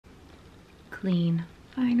clean.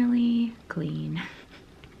 Finally clean.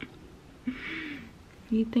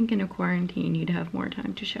 You'd think in a quarantine you'd have more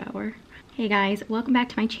time to shower. Hey guys, welcome back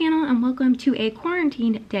to my channel and welcome to a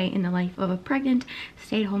quarantine day in the life of a pregnant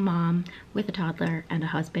stay-at-home mom with a toddler and a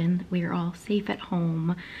husband. We are all safe at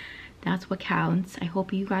home. That's what counts. I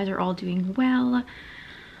hope you guys are all doing well.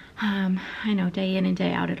 I know day in and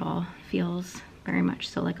day out it all feels very much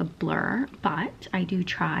so like a blur, but I do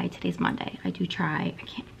try. Today's Monday. I do try. I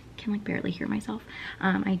can like barely hear myself.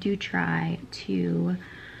 I do try to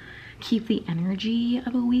keep the energy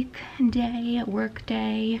of a weekday, work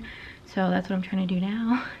day. So that's what I'm trying to do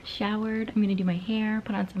now. Showered. I'm gonna do my hair,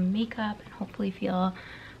 put on some makeup, and hopefully feel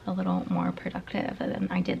a little more productive than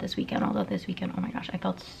I did this weekend. Although this weekend, oh my gosh, I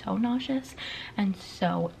felt so nauseous and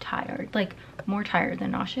so tired. Like more tired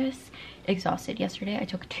than nauseous. Exhausted yesterday. I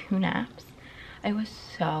took 2 naps. I was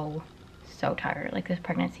so tired. Like this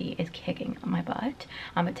pregnancy is kicking my butt.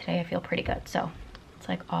 But today I feel pretty good. So it's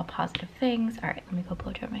like all positive things. All right, let me go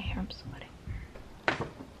blow dry my hair. I'm sweating.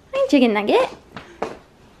 Hi, chicken nugget.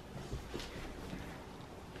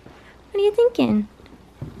 What are you thinking?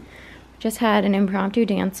 Just had an impromptu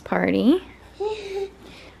dance party.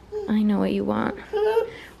 I know what you want.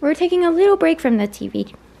 We're taking a little break from the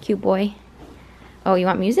TV, cute boy. Oh, you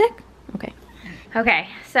want music? Okay. Okay,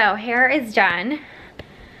 so hair is done.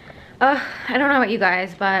 I don't know about you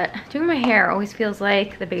guys, but doing my hair always feels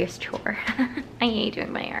like the biggest chore. I hate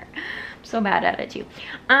doing my hair. I'm so bad at it too.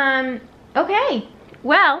 Okay,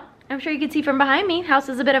 well, I'm sure you can see from behind me, house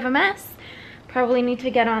is a bit of a mess. Probably need to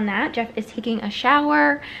get on that. Jeff is taking a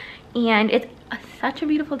shower and it's such a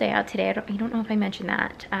beautiful day out today. I don't know if I mentioned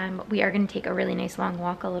that. We are gonna take a really nice long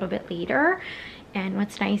walk a little bit later. And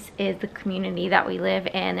what's nice is the community that we live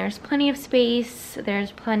in. There's plenty of space.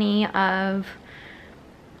 There's plenty of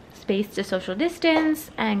space to social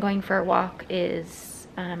distance, and going for a walk is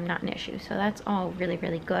not an issue. So that's all really,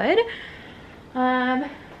 really good. Where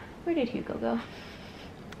did Hugo go?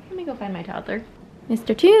 Let me go find my toddler.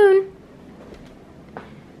 Mr. Toon.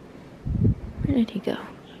 Where did he go?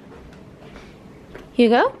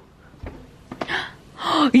 Hugo?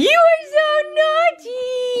 You are so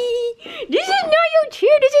naughty! This is not your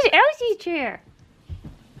chair, this is Elsie's chair.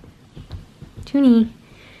 Toonie,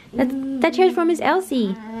 that chair's from Miss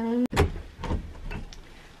Elsie.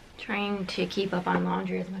 Trying to keep up on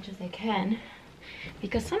laundry as much as I can,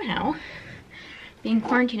 because somehow, being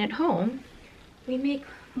quarantined at home, we make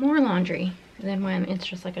more laundry than when it's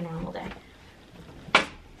just like a normal day.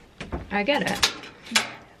 I get it.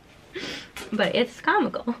 But it's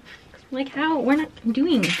comical. Like how we're not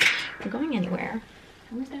going anywhere.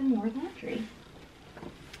 How is there more laundry?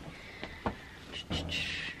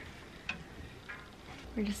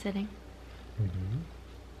 We're just sitting.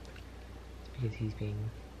 It's because he's being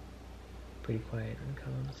pretty quiet and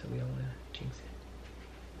calm, so we don't want to jinx it.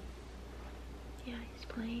 Yeah, he's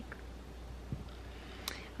playing.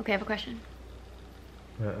 Okay, I have a question.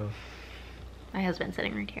 Uh-oh. My husband's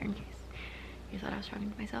sitting right here in case you thought I was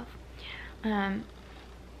talking to myself.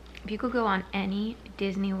 If you could go on any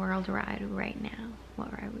Disney World ride right now,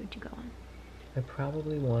 what ride would you go on? I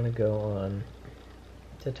probably want to go on,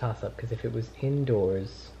 it's a toss-up, because if it was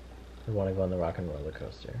indoors, I'd want to go on the Rock and Roller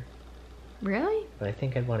Coaster. Really? But I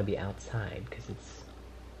think I'd want to be outside, because it's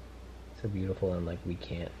so beautiful and like we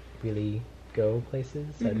can't really go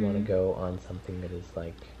places. I'd want to go on something that is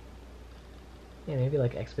like, yeah, maybe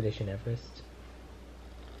like Expedition Everest.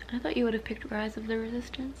 I thought you would have picked Rise of the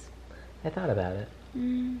Resistance. I thought about it.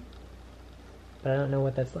 But I don't know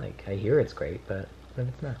what that's like. I hear it's great, but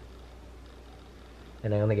it's not.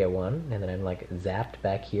 And I only get one, and then I'm like zapped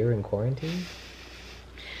back here in quarantine?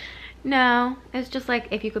 No, it's just like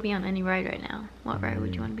if you could be on any ride right now, what ride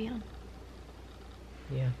would you want to be on?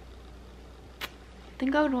 Yeah. I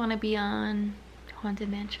think I would want to be on Haunted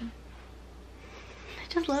Mansion. I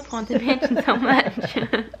just love Haunted Mansion so much.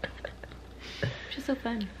 It's just so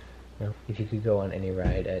fun. Well, if you could go on any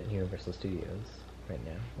ride at Universal Studios right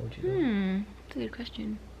now, what would you do? That's a good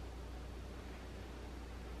question.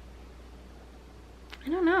 I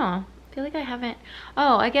don't know. I feel like I haven't.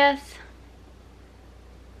 Oh, I guess.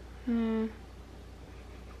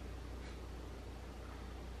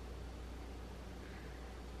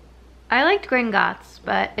 I liked Gringotts,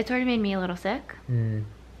 but it's already made me a little sick.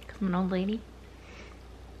 Because I'm an old lady.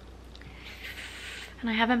 And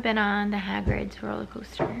I haven't been on the Hagrid's roller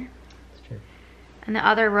coaster. That's true. And the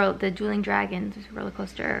other the Dueling Dragons roller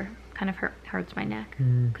coaster kind of hurts my neck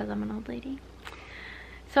because I'm an old lady.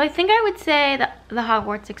 So I think I would say the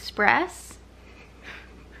Hogwarts Express.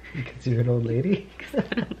 Because you're an old lady?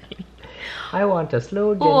 I want a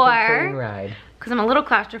slow, gentle train ride. Because I'm a little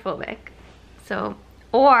claustrophobic. So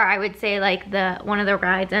Or I would say like one of the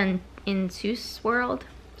rides in Seuss World,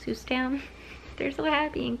 Seuss Town. They're so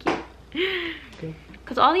happy and cute. Okay.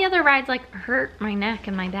 Because all the other rides like hurt my neck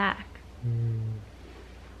and my back.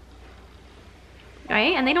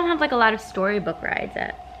 Right? And they don't have like a lot of storybook rides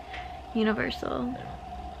at Universal.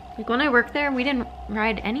 Like when I worked there, we didn't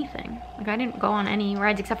ride anything. Like I didn't go on any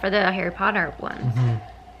rides except for the Harry Potter ones.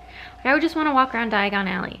 Like, I would just want to walk around Diagon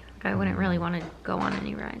Alley. Like, I wouldn't really want to go on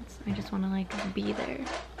any rides. I just want to like be there.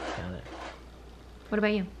 Got it. What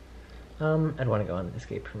about you? I'd want to go on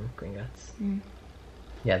Escape from Gringotts.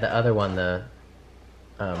 Yeah, the other one, the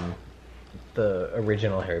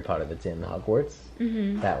original Harry Potter that's in Hogwarts,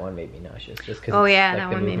 that one made me nauseous. Just because oh yeah, like,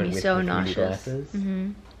 that one made me so nauseous.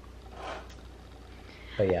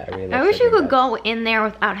 But yeah, I really. I wish you could go in there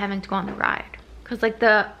without having to go on the ride, because like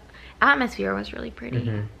the atmosphere was really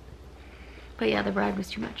pretty. But yeah, the ride was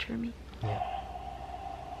too much for me. Yeah.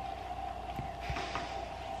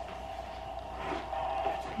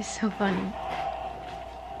 It's so funny.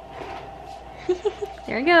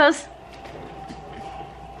 There it goes.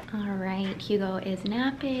 All right, Hugo is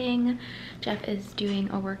napping. Jeff is doing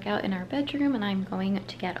a workout in our bedroom, and I'm going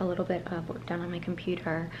to get a little bit of work done on my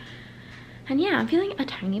computer. And yeah, I'm feeling a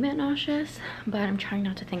tiny bit nauseous, but I'm trying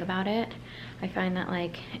not to think about it. I find that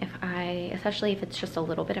like especially if it's just a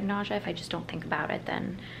little bit of nausea, if I just don't think about it,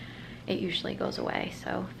 then it usually goes away.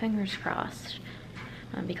 So fingers crossed.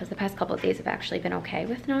 Because the past couple of days have actually been okay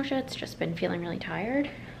with nausea. It's just been feeling really tired.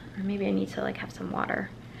 Or maybe I need to like have some water.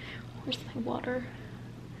 Where's my water?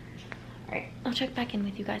 All right, I'll check back in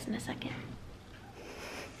with you guys in a second.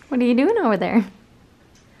 What are you doing over there?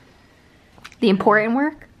 The important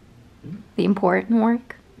work? The important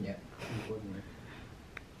work? Yeah, important work.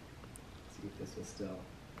 See if this will still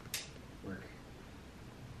work.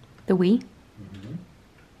 The Wii?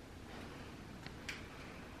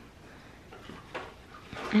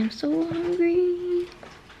 I'm so hungry.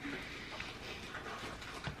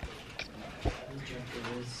 Junk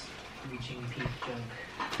is reaching peak junk.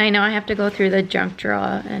 I know I have to go through the junk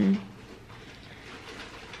drawer and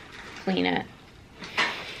clean it.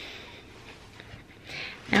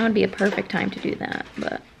 Now would be a perfect time to do that,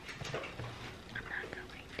 but I'm not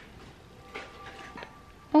going to.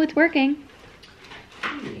 Oh, it's working.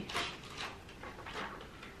 Hey.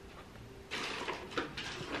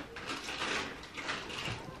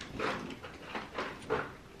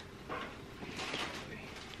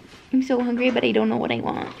 I'm so hungry, but I don't know what I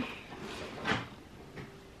want.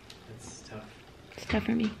 That's tough. It's tough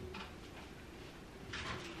for me.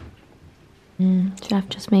 Jeff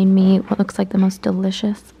just made me what looks like the most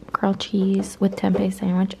delicious grilled cheese with tempeh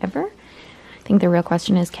sandwich ever. I think the real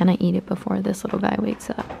question is, can I eat it before this little guy wakes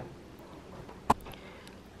up?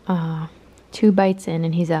 2 bites in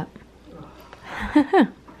and he's up.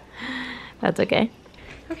 That's okay.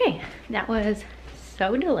 Okay, that was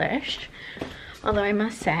so delish. Although I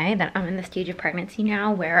must say that I'm in the stage of pregnancy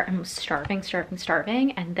now where I'm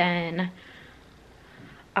starving, and then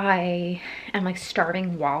I am like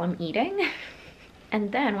starving while I'm eating.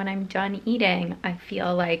 And then when I'm done eating, I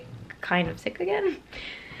feel like kind of sick again.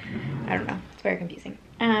 I don't know, it's very confusing.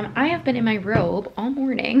 I have been in my robe all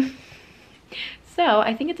morning. So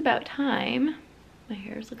I think it's about time. My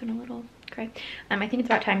hair is looking a little cray. I think it's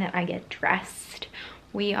about time that I get dressed.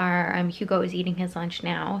 We are, Hugo is eating his lunch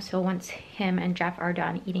now. So once him and Jeff are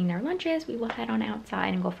done eating their lunches, we will head on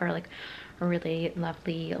outside and go for like a really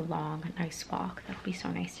lovely, long, nice walk. That'll be so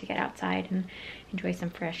nice to get outside and enjoy some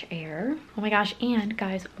fresh air. Oh my gosh, and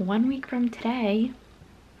guys, 1 week from today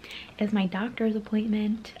is my doctor's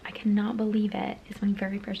appointment. I cannot believe it. It's my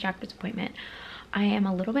very first doctor's appointment. I am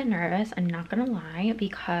a little bit nervous, I'm not gonna lie,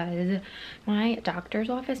 because my doctor's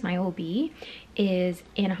office, my OB, is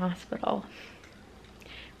in a hospital,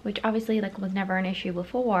 which obviously like was never an issue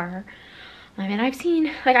before. And I've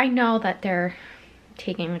seen, like, I know that they're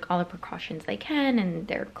taking like all the precautions they can and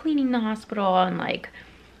they're cleaning the hospital, and like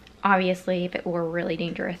obviously if it were really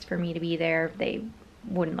dangerous for me to be there, they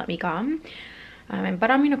wouldn't let me come. But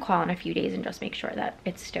I'm gonna call in a few days and just make sure that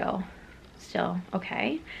it's still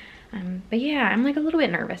okay. But yeah, I'm like a little bit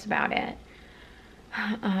nervous about it.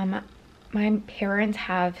 My parents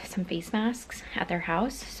have some face masks at their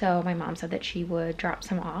house, so my mom said that she would drop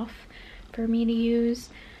some off for me to use.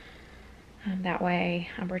 That way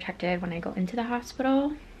I'm protected when I go into the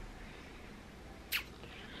hospital.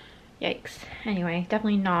 Yikes. Anyway,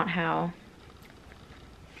 definitely not how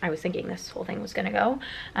I was thinking this whole thing was gonna go.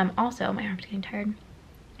 Also, my arm's getting tired.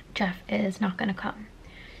 Jeff is not gonna come.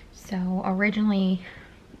 So originally,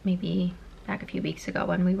 maybe back a few weeks ago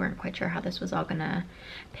when we weren't quite sure how this was all gonna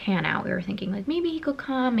pan out, we were thinking like maybe he could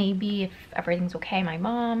come, maybe if everything's okay, my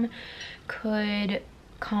mom could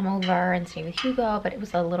come over and stay with Hugo, but it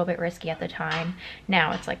was a little bit risky at the time.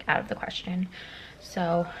 Now it's like out of the question.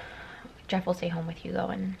 So Jeff will stay home with Hugo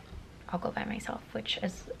and I'll go by myself, which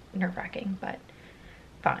is nerve-wracking, but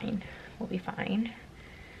fine. We'll be fine.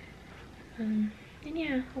 And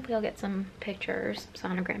yeah, hopefully I'll get some pictures,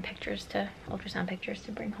 sonogram pictures to, ultrasound pictures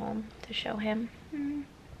to bring home to show him.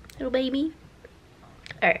 Little baby.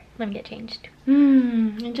 All right, let me get changed.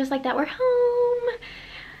 And just like that, we're home.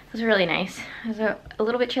 It was really nice. It was a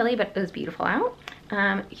little bit chilly, but it was beautiful out.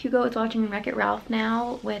 Hugo is watching Wreck-It Ralph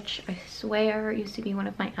now, which I swear used to be one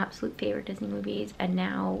of my absolute favorite Disney movies, and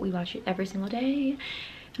now we watch it every single day,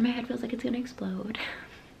 and my head feels like it's gonna explode.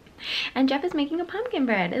 And Jeff is making a pumpkin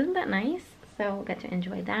bread. Isn't that nice? So we'll get to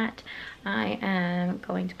enjoy that. I am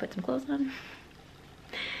going to put some clothes on.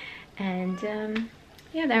 And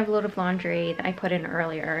yeah, I have a load of laundry that I put in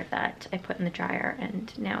earlier that I put in the dryer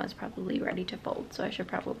and now is probably ready to fold. So I should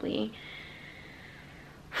probably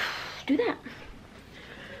do that.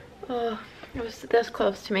 Oh, I was this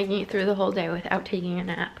close to making it through the whole day without taking a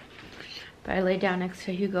nap. But I laid down next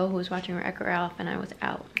to Hugo, who was watching Wreck-It Ralph, and I was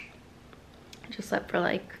out. I just slept for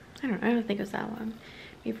like, I don't think it was that long.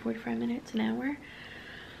 Maybe 45 minutes, an hour.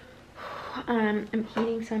 I'm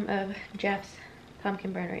eating some of Jeff's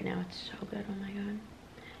pumpkin bread right now. It's so good, oh my god.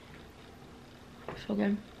 So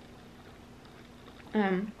good.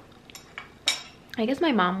 I guess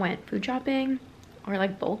my mom went food shopping or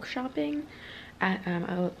like bulk shopping at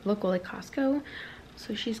a local like Costco.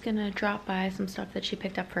 So she's gonna drop by some stuff that she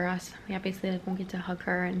picked up for us. We obviously like won't get to hug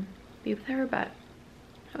her and be with her, but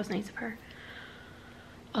that was nice of her.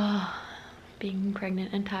 Oh, being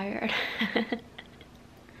pregnant and tired.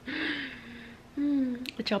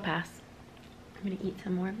 But she'll pass. I'm gonna eat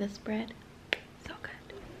some more of this bread. So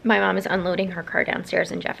good. My mom is unloading her car downstairs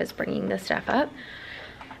and Jeff is bringing the stuff up.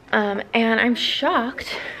 And I'm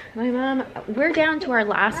shocked. We're down to our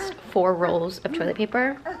last 4 rolls of toilet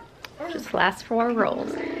paper. Just last 4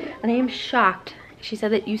 rolls. And I am shocked. She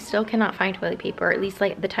said that you still cannot find toilet paper, at least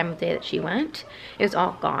like the time of day that she went. It was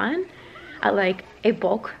all gone at like a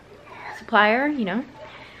bulk supplier, you know.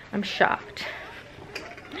 I'm shocked.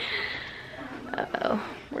 Uh-oh.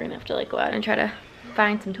 We're gonna have to like go out and try to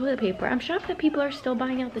find some toilet paper. I'm shocked that people are still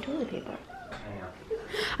buying out the toilet paper.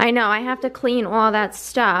 I know, I have to clean all that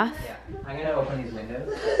stuff. Yeah, I'm gonna open these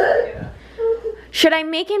windows. Should I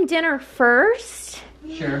make him dinner first?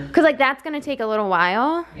 Sure. Because like that's gonna take a little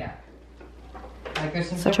while. Yeah. Like there's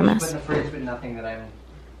some Such stuff a we mess. put in the fridge, but nothing that I'm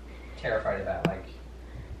terrified about. Like,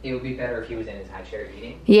 it would be better if he was in his high chair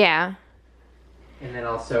eating. Yeah. And then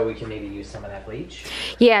also we can maybe use some of that bleach.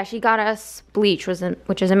 Yeah, she got us bleach,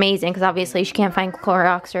 which is amazing because obviously she can't find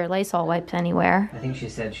Clorox or Lysol wipes anywhere. I think she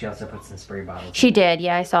said she also put some spray bottles. She did,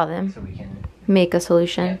 yeah, I saw them. So we can make a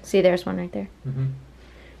solution. Yeah. See, there's one right there.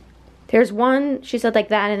 There's one, she said like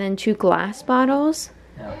that, and then 2 glass bottles.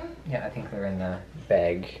 Oh, yeah, I think they're in the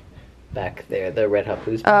bag back there, the Red Hot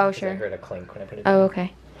Blues. Oh, sure. I heard a clink when I put it Oh, down.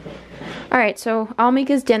 okay. All right, so I'll make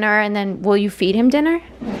his dinner, and then will you feed him dinner?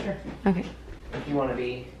 Sure. Okay. If you want to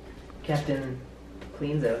be Captain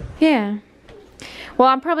Cleanzo. Yeah. Well,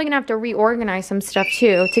 I'm probably gonna have to reorganize some stuff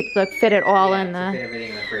too to like fit it all in to fit the. everything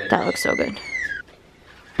in the fridge. That looks so good.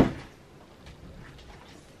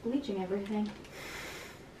 Bleaching everything.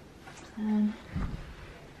 I'm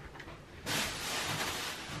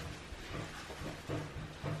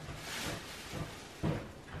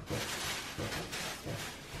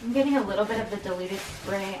getting a little bit of the diluted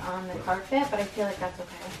spray on the carpet, but I feel like that's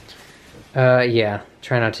okay. Yeah.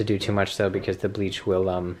 Try not to do too much though, because the bleach will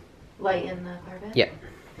Lighten the carpet? Yeah.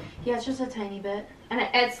 Yeah, it's just a tiny bit. And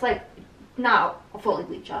it's like not fully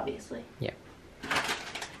bleached, obviously. Yeah.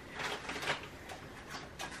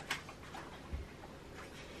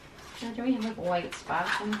 Do we have like white spots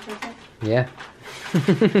on the carpet? Yeah.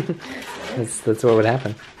 that's what would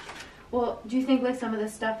happen. Well, do you think like some of the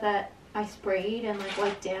stuff that I sprayed and like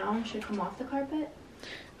wiped down should come off the carpet?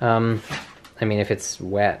 I mean, if it's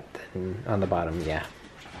wet, then on the bottom, yeah.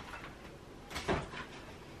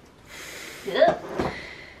 Ugh.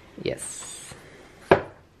 Yes.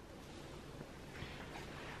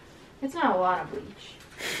 It's not a lot of bleach.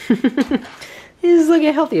 This is like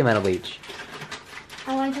a healthy amount of bleach.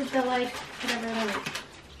 I wanted to like whatever that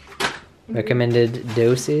is. Recommended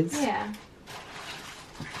doses? Yeah.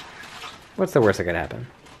 What's the worst that could happen?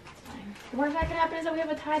 It's fine. The worst that could happen is that we have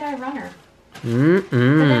a tie-dye runner. Mm-mm.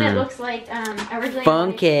 But then it looks like originally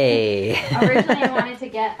funky. Originally I wanted to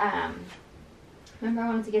get remember I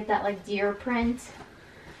wanted to get that like deer print,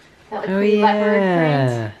 that like leopard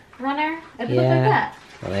print runner. It would look like that.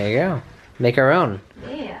 Well, there you go. Make our own.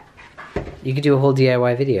 Yeah. You could do a whole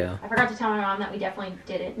DIY video. I forgot to tell my mom that we definitely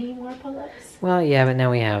didn't need more pull-ups. Well, yeah, but now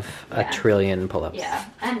we have a trillion pull-ups. Yeah,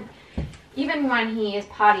 and even when he is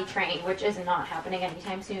potty trained, which is not happening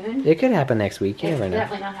anytime soon. It could happen next week. You never know.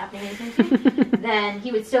 Definitely not happening anytime soon. Then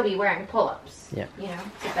he would still be wearing pull-ups. Yeah. You know,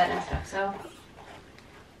 to bed and stuff. So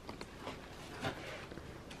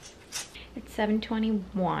it's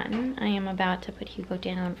 7:21. I am about to put Hugo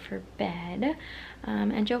down for bed.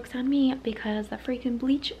 And joke's on me because the freaking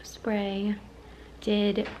bleach spray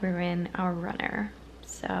did ruin our runner.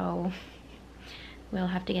 So we'll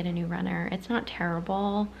have to get a new runner. It's not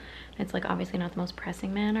terrible. It's like obviously not the most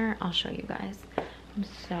pressing manner. I'll show you guys. I'm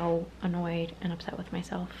so annoyed and upset with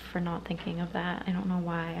myself for not thinking of that. I don't know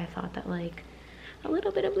why I thought that like a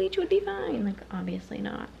little bit of bleach would be fine. Like obviously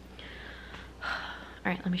not. All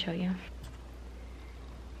right, let me show you.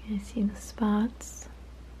 You guys see the spots?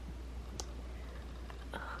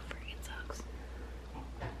 Oh, freaking sucks.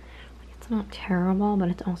 It's not terrible, but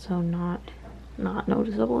it's also not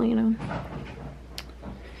noticeable, you know?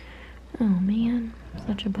 Oh man,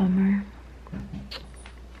 such a bummer.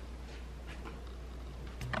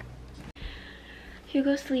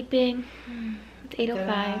 Hugo's sleeping. It's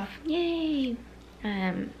 8:05. Yay!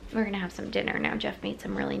 We're gonna have some dinner now. Jeff made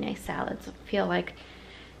some really nice salads. I feel like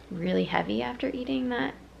really heavy after eating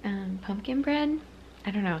that pumpkin bread.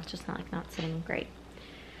 I don't know, it's just not sitting great.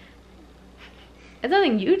 It's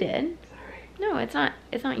nothing you did. Sorry. No, it's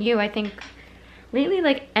not you. I think lately,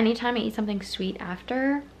 like anytime I eat something sweet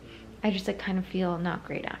after, I just like kind of feel not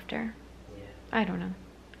great after. Yeah. I don't know.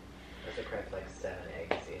 I also cracked like 7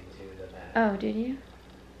 eggs into the batter. Oh, did you?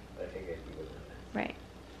 But I figured you wouldn't know that. Right.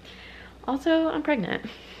 Also, I'm pregnant.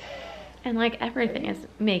 And like everything is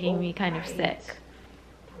making me kind of sick.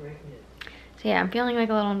 Pregnant. So yeah, I'm feeling like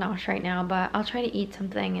a little nauseous right now, but I'll try to eat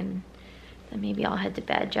something and then maybe I'll head to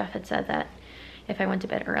bed. Jeff had said that if I went to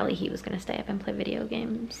bed early, he was going to stay up and play video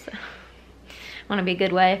games. So I want to be a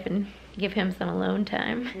good wife and give him some alone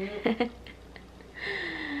time.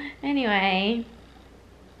 Anyway,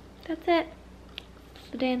 that's it.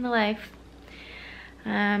 It's the day in the life.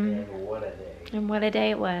 And what a day. And what a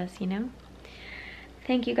day it was, you know?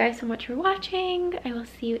 Thank you guys so much for watching. I will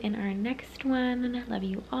see you in our next one. I love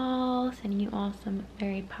you all. Sending you all some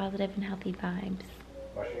very positive and healthy vibes.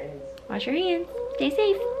 Wash your hands. Wash your hands. Stay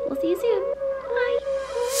safe. We'll see you soon.